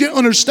life when he didn't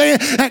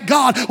understand that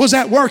God was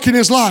at work in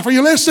his life. Are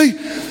you listening?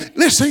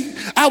 Listen,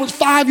 I was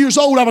 5 years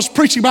old. I was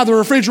preaching by the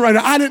refrigerator.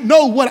 I didn't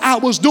know what I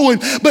was doing,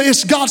 but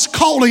it's God's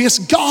calling. It's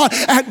God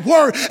at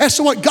work. And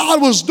so what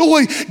God was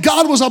doing,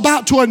 God was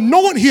about to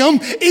anoint him,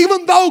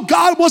 even though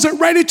God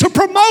wasn't ready to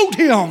promote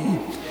him.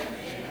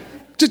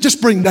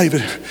 Just bring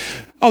David.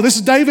 Oh, this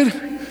is David?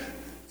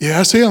 Yeah,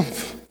 that's him.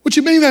 What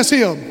you mean that's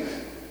him?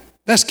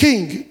 That's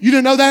king. You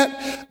didn't know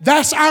that?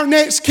 That's our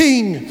next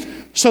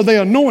king. So they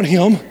anoint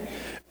him,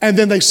 and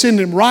then they send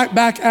him right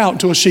back out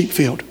to a sheep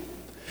field.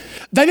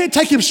 They didn't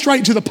take him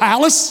straight to the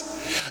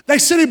palace. They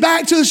sent him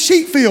back to the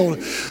sheep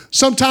field.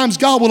 Sometimes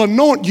God will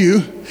anoint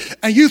you,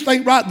 and you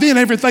think right then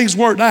everything's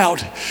worked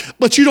out,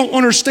 but you don't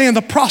understand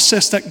the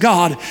process that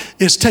God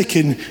is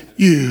taking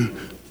you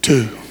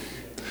to.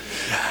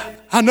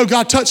 I know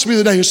God touched me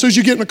today. As soon as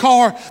you get in the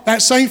car,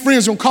 that same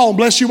friend's going to call and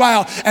bless you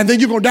out, and then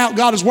you're going to doubt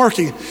God is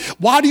working.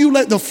 Why do you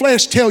let the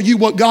flesh tell you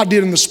what God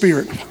did in the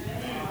spirit?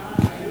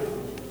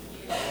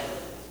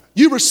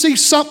 You received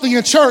something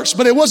in church,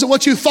 but it wasn't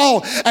what you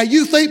thought. And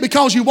you think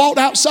because you walked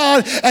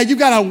outside and you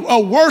got a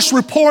worse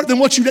report than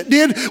what you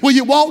did when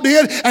you walked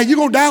in, and you're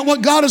going to doubt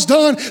what God has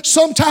done.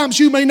 Sometimes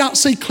you may not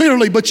see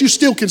clearly, but you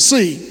still can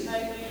see.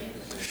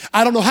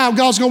 I don't know how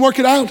God's going to work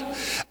it out.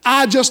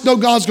 I just know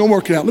God's going to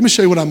work it out. Let me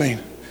show you what I mean.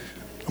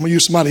 I'm going to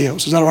use somebody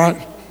else. Is that all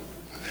right?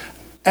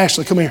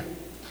 Ashley, come here.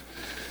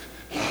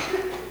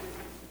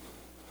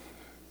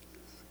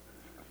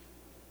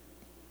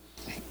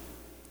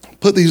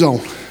 Put these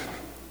on.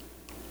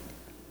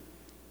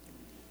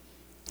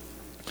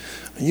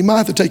 You might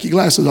have to take your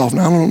glasses off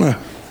now. I don't know.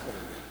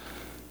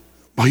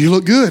 Oh, you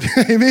look good.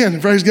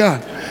 Amen. Praise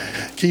God.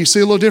 Can you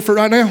see a little different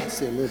right now? I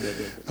see a little bit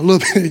different. A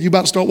little bit. You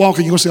about to start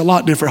walking, you're going to see a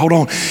lot different. Hold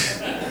on.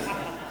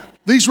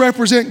 These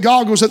represent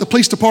goggles that the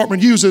police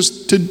department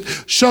uses to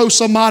show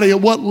somebody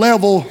at what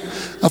level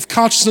of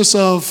consciousness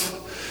of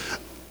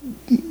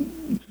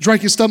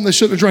drinking something they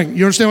shouldn't have drank.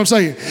 You understand what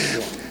I'm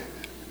saying?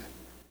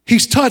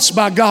 He's touched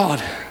by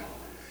God.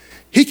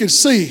 He can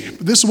see.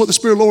 But this is what the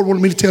Spirit of the Lord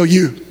wanted me to tell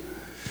you.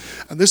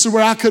 And this is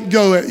where I couldn't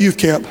go at youth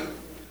camp.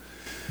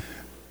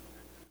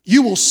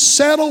 You will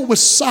settle with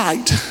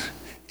sight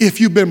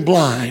if you've been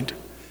blind.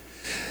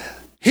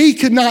 He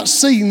could not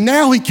see,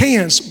 now he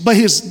can, but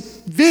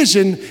his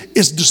vision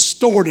is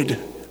distorted.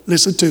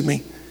 Listen to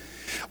me.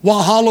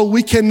 Wahala,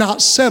 we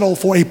cannot settle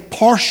for a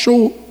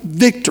partial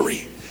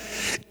victory.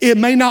 It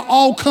may not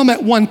all come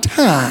at one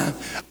time,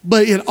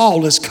 but it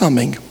all is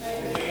coming.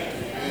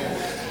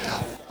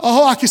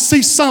 Oh, I can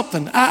see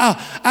something.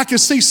 I can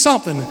see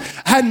something.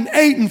 Hadn't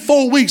ate in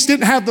 4 weeks,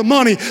 didn't have the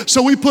money,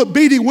 so we put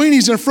beady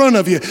weenies in front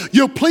of you.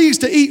 You're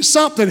pleased to eat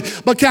something,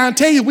 but can I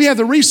tell you, we have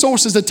the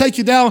resources to take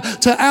you down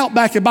to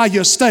Outback and buy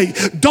you a steak.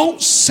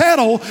 Don't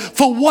settle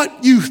for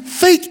what you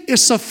think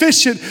is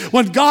sufficient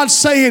when God's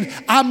saying,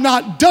 I'm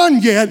not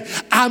done yet.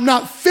 I'm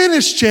not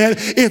finished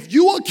yet. If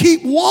you will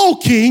keep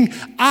walking,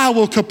 I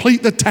will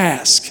complete the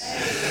task.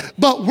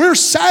 But we're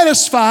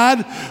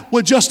satisfied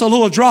with just a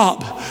little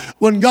drop.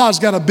 when God's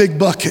got a big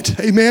bucket.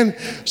 Amen.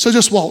 So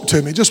just walk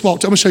to me. Just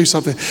walk to me. I'm going to show you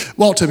something.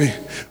 Walk to me.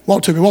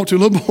 Walk to me. Walk to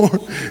me a little more.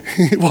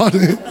 Walk to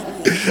me.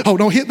 Oh,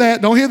 don't hit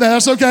that. Don't hit that.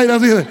 That's okay.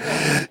 Don't hit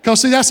that.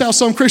 Because see, that's how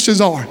some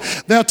Christians are.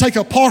 They'll take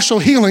a partial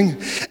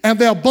healing and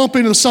they'll bump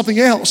into something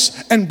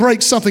else and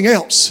break something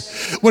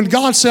else. When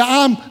God said,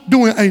 I'm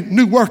doing a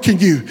new work in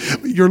you,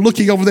 you're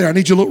looking over there. I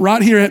need you to look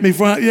right here at me.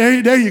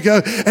 There you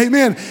go.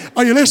 Amen.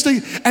 Are you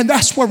listening? And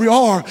that's where we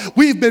are.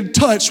 We've been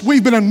touched.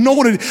 We've been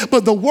anointed,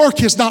 but the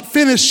work is not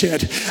finished yet.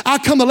 I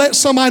come to let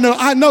somebody know,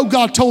 I know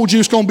God told you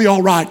it's going to be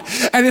all right.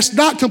 And it's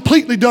not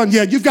completely done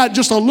yet. You've got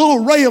just a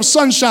little ray of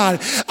sunshine.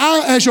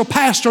 I, as your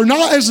pastor,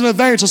 not as an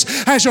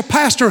evangelist, as your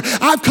pastor,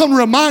 I've come to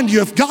remind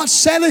you, if God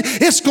said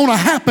it, it's going to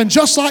happen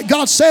just like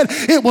God said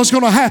it was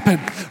going to happen.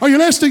 Are you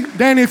listening?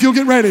 Danny, if you'll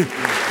get ready.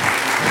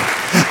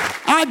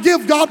 I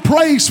give God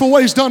praise for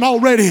what he's done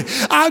already.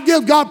 I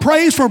give God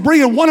praise for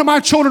bringing one of my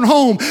children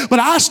home, but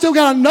I still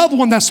got another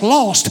one that's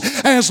lost.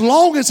 And as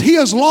long as he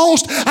is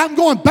lost, I'm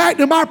going back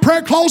to my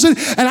prayer closet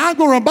and I'm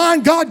going to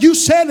remind God, you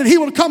said that he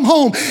would come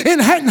home.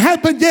 It hadn't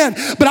happened yet,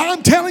 but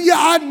I'm telling you,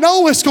 I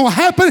know it's going to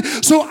happen.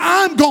 So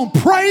I'm going to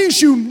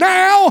praise you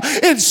now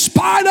in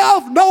spite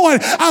of knowing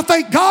I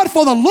thank God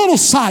for the little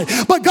sight.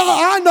 But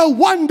God, I know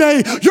one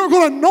day you're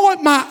going to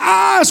anoint my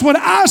eyes with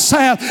eye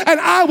salve and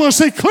I will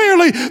see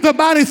clearly the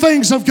mighty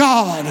things of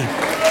God.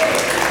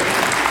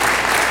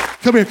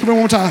 Come here one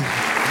more time.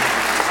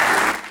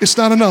 It's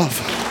not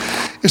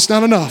enough. It's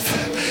not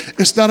enough.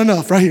 It's not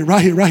enough. Right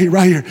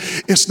here.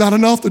 It's not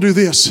enough to do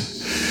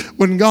this.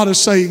 When God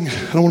is saying,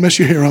 I don't want to mess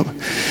your hair up.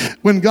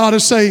 When God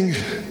is saying,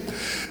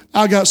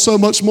 I got so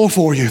much more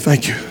for you.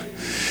 Thank you.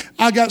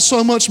 I got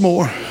so much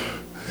more.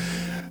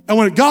 And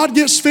when God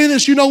gets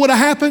finished, you know what'll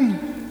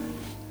happen?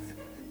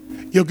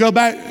 You'll go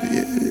back.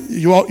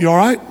 You all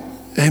right?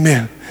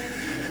 Amen.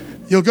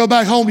 You'll go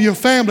back home to your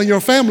family, and your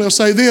family will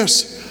say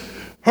this.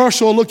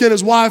 Herschel will look at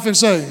his wife and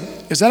say,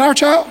 is that our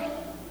child?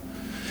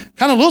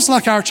 Kind of looks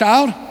like our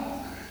child,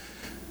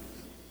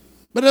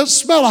 but it doesn't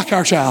smell like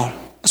our child.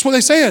 That's what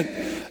they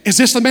said. Is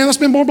this the man that's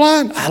been born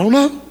blind? I don't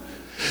know.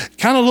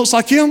 Kind of looks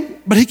like him,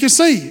 but he can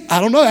see. I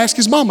don't know. Ask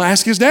his mama,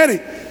 ask his daddy.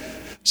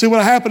 See,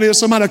 what'll happen is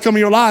somebody will come in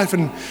your life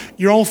and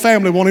your own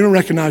family won't even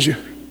recognize you.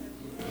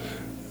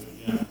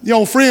 Your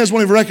own friends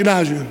won't even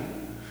recognize you.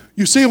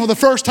 You see them for the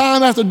first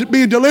time after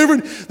being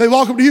delivered. They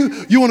walk up to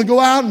you. You want to go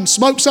out and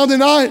smoke something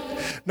tonight?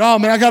 No,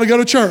 man, I got to go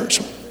to church.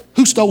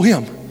 Who stole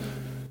him?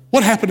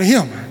 What happened to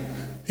him?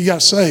 He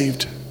got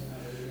saved.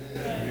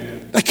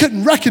 They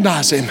couldn't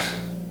recognize him.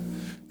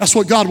 That's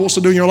what God wants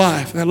to do in your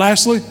life. And then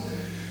lastly,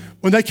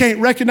 when they can't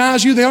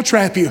recognize you, they'll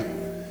trap you.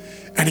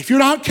 And if you're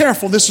not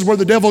careful, this is where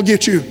the devil will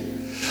get you.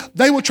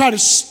 They will try to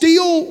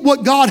steal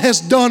what God has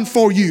done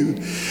for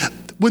you.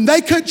 When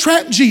they couldn't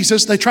trap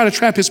Jesus, they tried to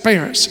trap his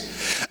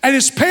parents. And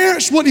his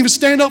parents wouldn't even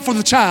stand up for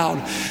the child.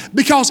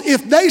 Because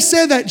if they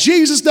said that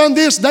Jesus done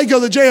this, they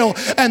go to jail,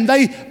 and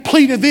they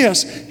pleaded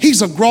this.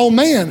 He's a grown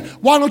man.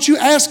 Why don't you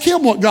ask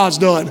him what God's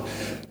done?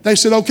 They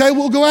said, okay,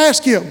 we'll go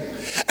ask him.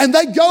 And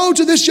they go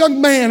to this young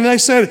man and they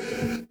said,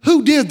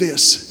 who did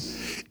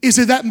this? Is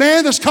it that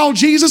man that's called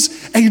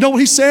Jesus? And you know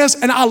what he says?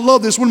 And I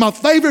love this. One of my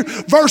favorite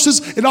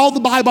verses in all the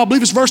Bible, I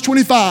believe it's verse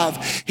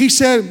 25. He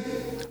said,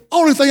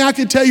 only thing I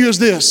can tell you is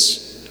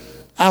this.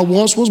 I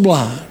once was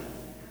blind,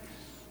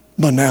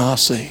 but now I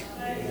see.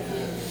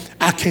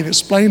 I can't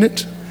explain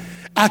it.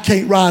 I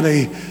can't write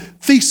a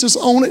thesis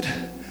on it.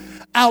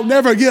 I'll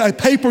never get a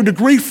paper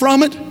degree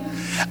from it.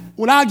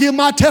 When I give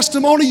my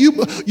testimony,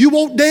 you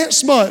won't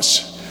dance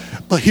much.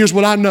 But here's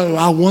what I know.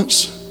 I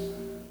once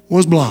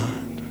was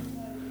blind,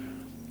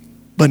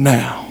 but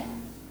now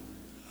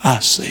I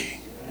see.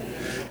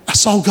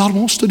 That's all God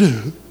wants to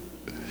do.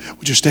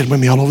 Would you stand with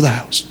me all over the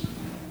house?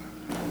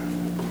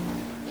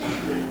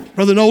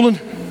 Brother Nolan,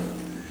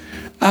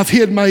 I've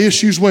hid my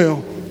issues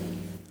well.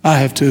 I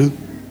have too.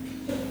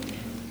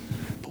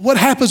 But what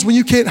happens when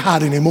you can't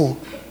hide anymore?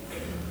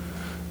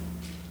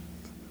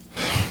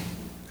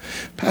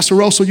 Pastor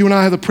Russell, you and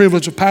I have the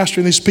privilege of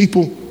pastoring these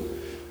people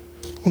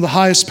on the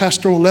highest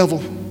pastoral level.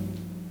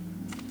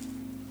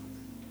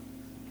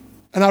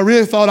 And I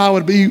really thought I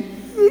would be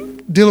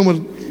dealing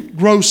with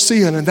gross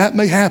sin, and that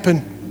may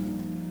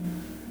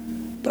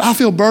happen. But I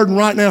feel burdened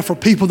right now for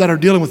people that are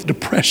dealing with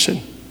depression,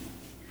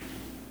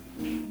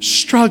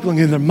 struggling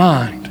in their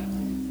mind,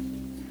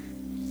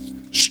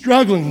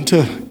 struggling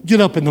to get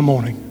up in the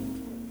morning.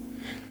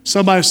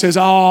 Somebody says,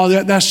 oh,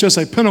 that's just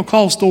a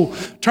Pentecostal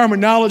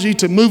terminology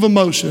to move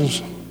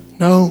emotions.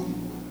 No.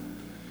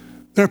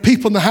 There are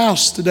people in the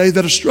house today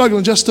that are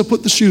struggling just to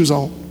put the shoes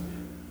on.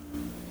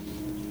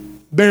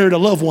 Buried a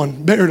loved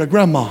one, buried a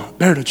grandma,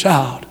 buried a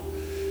child.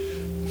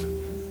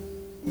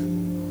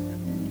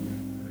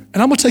 And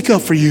I'm going to take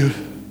up for you.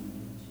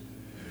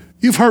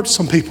 You've hurt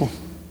some people.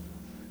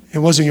 It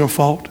wasn't your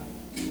fault.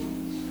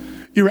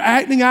 You were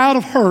acting out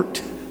of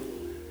hurt.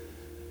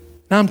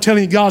 Now I'm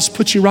telling you, God's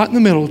put you right in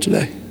the middle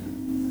today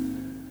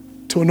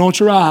to anoint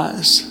your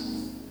eyes,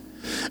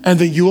 and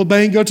that you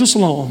obey and go to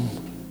Siloam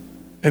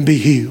and be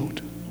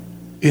healed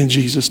in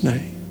Jesus'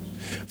 name.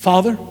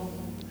 Father,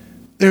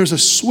 There's a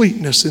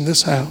sweetness in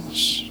this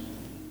house.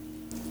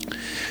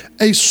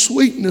 A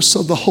sweetness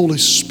of the Holy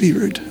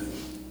Spirit.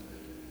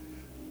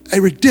 A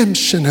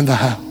redemption in the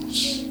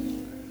house.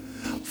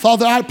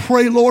 Father, I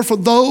pray, Lord, for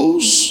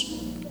those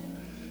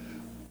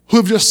who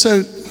have just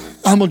said,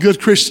 I'm a good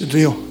Christian,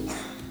 Neil.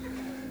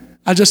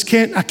 I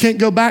can't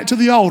go back to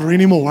the altar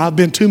anymore. I've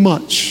been too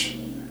much.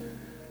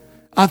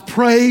 I've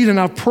prayed and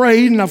I've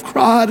prayed and I've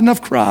cried and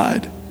I've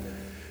cried.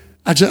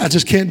 I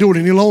just can't do it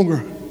any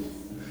longer.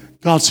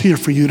 God's here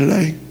for you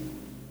today.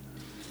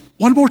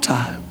 One more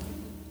time.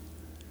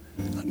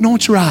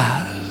 Anoint your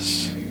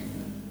eyes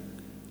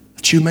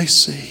that you may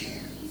see.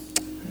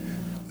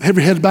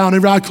 Every head bowed and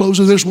every eye closed.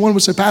 If there's one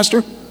would say,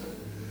 Pastor,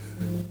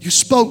 you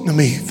spoke to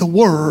me the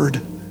word,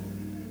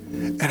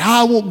 and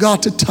I want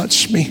God to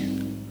touch me.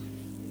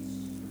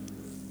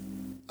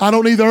 I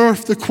don't need the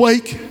earth to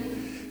quake.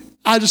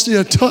 I just need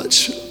a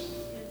touch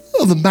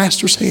of the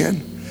Master's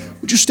hand.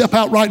 Would you step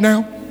out right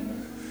now?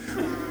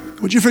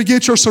 Would you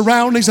forget your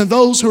surroundings and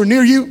those who are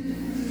near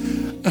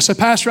you? I said,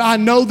 Pastor, I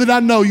know that I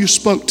know you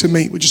spoke to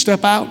me. Would you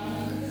step out?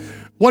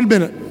 1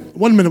 minute.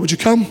 1 minute. Would you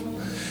come?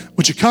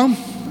 Would you come?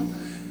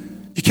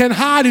 You can't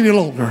hide any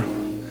longer.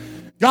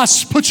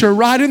 God's put you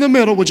right in the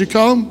middle. Would you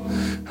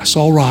come? That's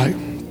all right.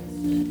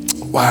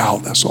 Wow,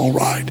 that's all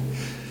right.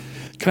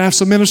 Can I have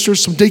some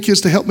ministers, some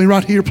deacons to help me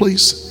right here,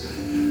 please?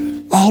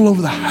 All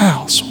over the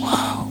house.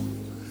 Wow.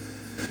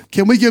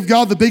 Can we give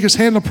God the biggest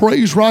hand of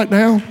praise right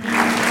now?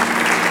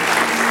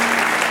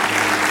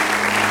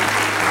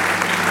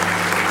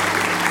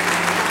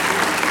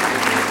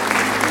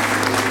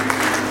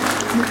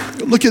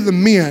 Look at the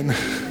men.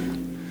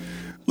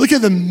 Look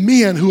at the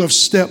men who have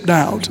stepped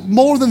out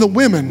more than the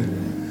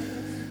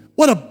women.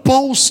 What a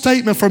bold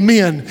statement for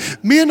men.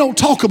 Men don't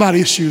talk about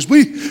issues.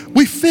 We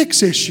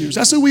fix issues.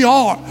 That's who we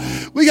are.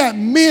 We got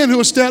men who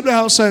have stepped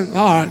out saying,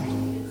 all right,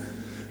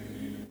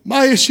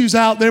 my issue's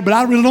out there, but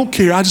I really don't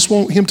care. I just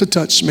want him to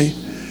touch me.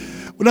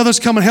 When others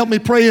come and help me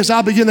pray, as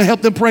I begin to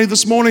help them pray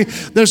this morning,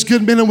 there's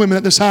good men and women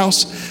at this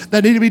house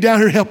that need to be down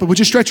here helping. Would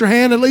you stretch your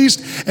hand at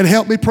least and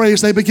help me pray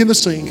as they begin to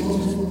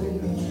sing?